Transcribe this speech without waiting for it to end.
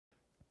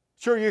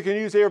Sure, you can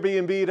use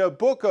Airbnb to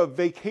book a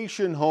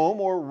vacation home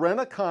or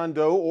rent a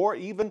condo or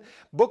even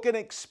book an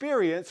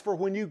experience for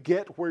when you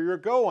get where you're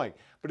going.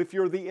 But if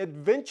you're the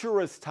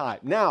adventurous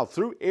type, now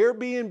through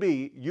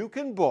Airbnb, you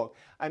can book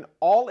an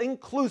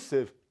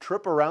all-inclusive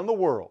trip around the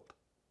world.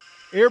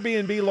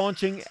 Airbnb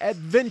launching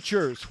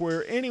Adventures,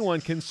 where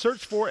anyone can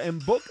search for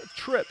and book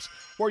trips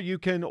where you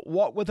can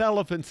walk with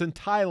elephants in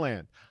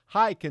Thailand,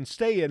 hike and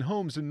stay in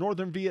homes in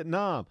northern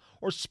Vietnam,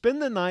 or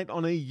spend the night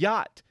on a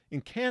yacht in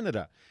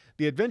Canada.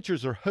 The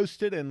adventures are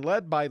hosted and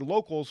led by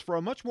locals for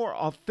a much more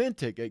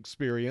authentic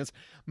experience.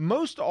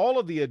 Most all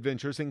of the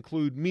adventures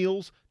include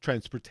meals,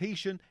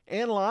 transportation,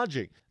 and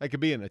lodging. That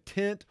could be in a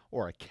tent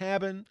or a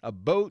cabin, a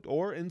boat,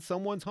 or in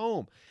someone's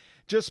home.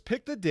 Just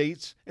pick the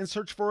dates and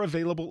search for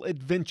available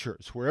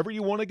adventures wherever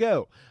you want to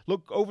go.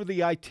 Look over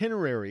the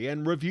itinerary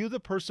and review the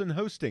person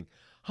hosting.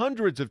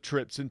 Hundreds of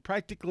trips in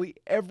practically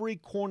every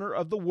corner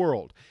of the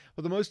world.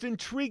 Well, the most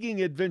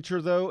intriguing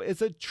adventure, though, is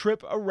a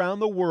trip around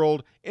the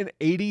world in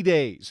 80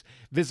 days.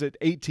 Visit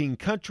 18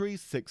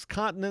 countries, 6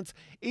 continents.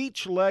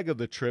 Each leg of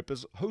the trip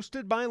is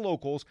hosted by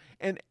locals,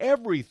 and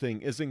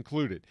everything is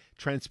included.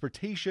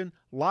 Transportation,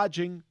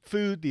 lodging,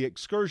 food, the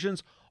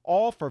excursions,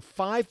 all for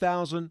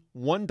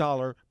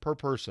 $5,001 per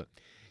person.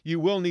 You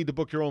will need to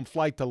book your own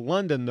flight to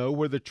London, though,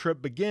 where the trip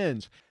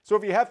begins. So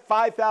if you have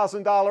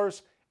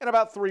 $5,000, in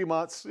about 3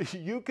 months,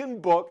 you can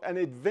book an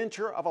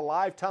adventure of a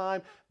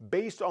lifetime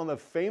based on the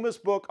famous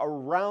book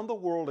Around the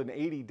World in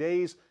 80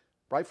 Days,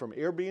 right from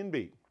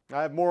Airbnb.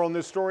 I have more on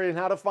this story and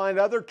how to find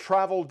other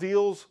travel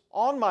deals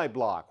on my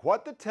blog,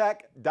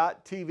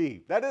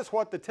 whatthetech.tv. That is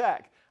What the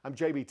Tech. I'm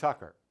JB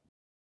Tucker.